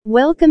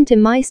Welcome to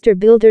Meister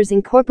Builders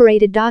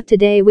Incorporated.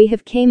 Today we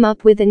have came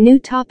up with a new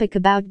topic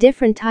about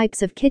different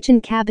types of kitchen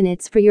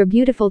cabinets for your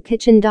beautiful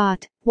kitchen.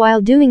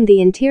 While doing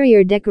the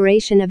interior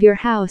decoration of your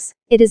house,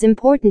 it is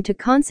important to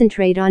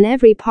concentrate on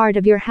every part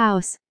of your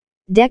house.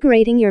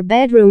 Decorating your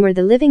bedroom or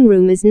the living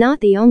room is not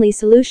the only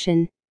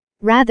solution.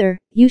 Rather,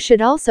 you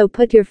should also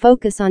put your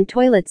focus on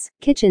toilets,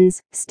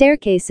 kitchens,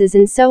 staircases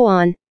and so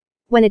on.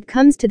 When it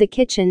comes to the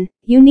kitchen,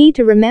 you need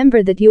to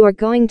remember that you are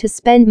going to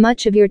spend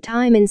much of your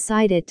time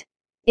inside it.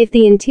 If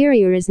the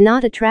interior is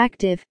not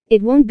attractive,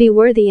 it won't be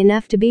worthy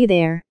enough to be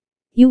there.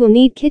 You will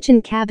need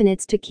kitchen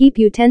cabinets to keep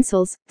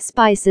utensils,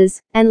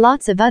 spices, and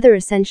lots of other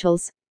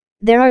essentials.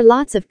 There are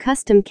lots of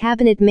custom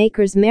cabinet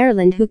makers in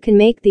Maryland who can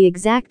make the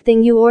exact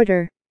thing you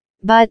order.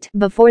 But,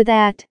 before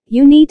that,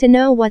 you need to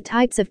know what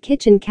types of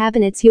kitchen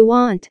cabinets you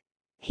want.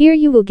 Here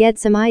you will get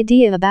some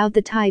idea about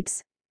the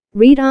types.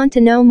 Read on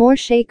to know more.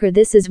 Shaker.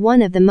 This is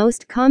one of the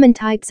most common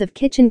types of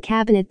kitchen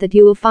cabinet that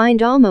you will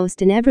find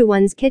almost in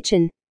everyone's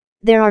kitchen.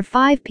 There are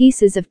 5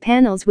 pieces of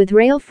panels with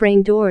rail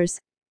frame doors.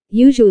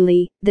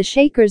 Usually, the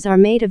shakers are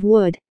made of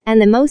wood,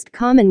 and the most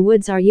common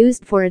woods are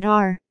used for it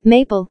are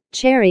maple,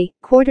 cherry,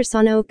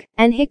 quartersawn oak,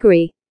 and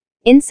hickory.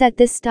 Inset.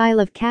 This style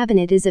of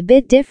cabinet is a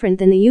bit different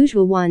than the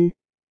usual one.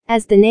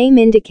 As the name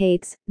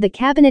indicates, the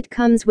cabinet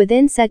comes with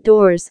inset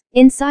doors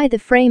inside the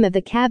frame of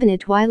the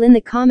cabinet, while in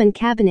the common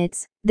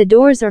cabinets, the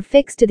doors are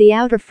fixed to the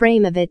outer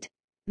frame of it.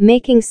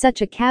 Making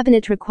such a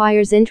cabinet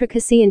requires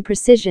intricacy and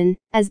precision,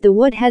 as the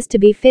wood has to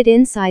be fit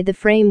inside the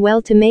frame well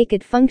to make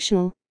it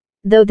functional.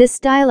 Though this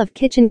style of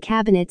kitchen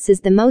cabinets is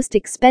the most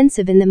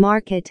expensive in the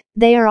market,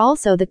 they are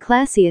also the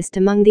classiest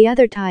among the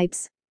other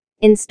types.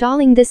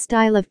 Installing this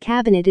style of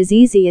cabinet is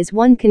easy, as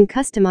one can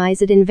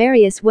customize it in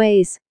various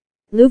ways.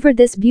 Louvered.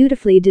 This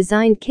beautifully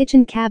designed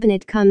kitchen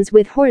cabinet comes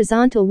with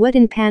horizontal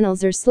wooden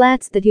panels or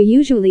slats that you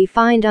usually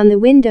find on the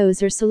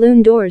windows or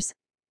saloon doors.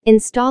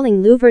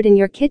 Installing louvered in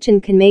your kitchen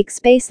can make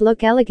space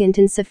look elegant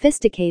and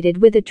sophisticated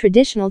with a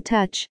traditional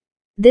touch.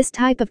 This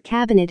type of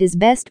cabinet is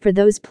best for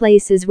those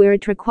places where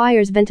it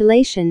requires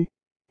ventilation.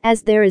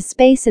 As there is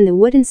space in the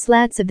wooden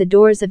slats of the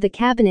doors of the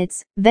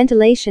cabinets,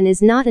 ventilation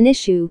is not an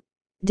issue.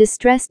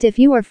 Distressed. If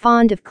you are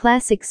fond of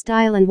classic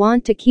style and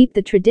want to keep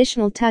the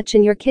traditional touch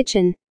in your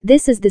kitchen,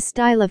 this is the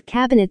style of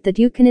cabinet that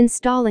you can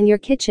install in your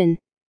kitchen.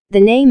 The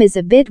name is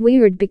a bit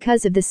weird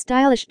because of the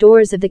stylish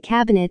doors of the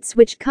cabinets,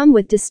 which come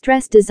with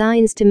distressed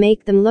designs to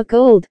make them look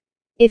old.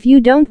 If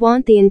you don't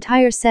want the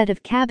entire set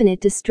of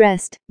cabinet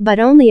distressed, but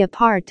only a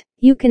part,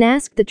 you can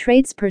ask the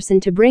tradesperson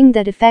to bring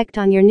that effect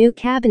on your new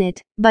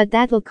cabinet, but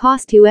that will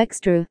cost you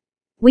extra.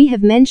 We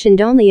have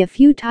mentioned only a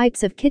few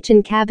types of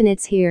kitchen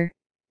cabinets here.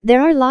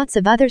 There are lots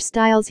of other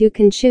styles you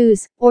can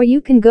choose, or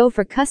you can go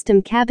for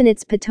custom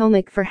cabinets.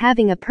 Potomac. For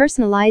having a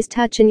personalized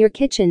touch in your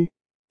kitchen.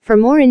 For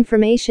more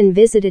information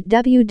visit at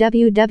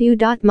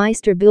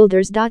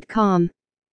www.meisterbuilders.com.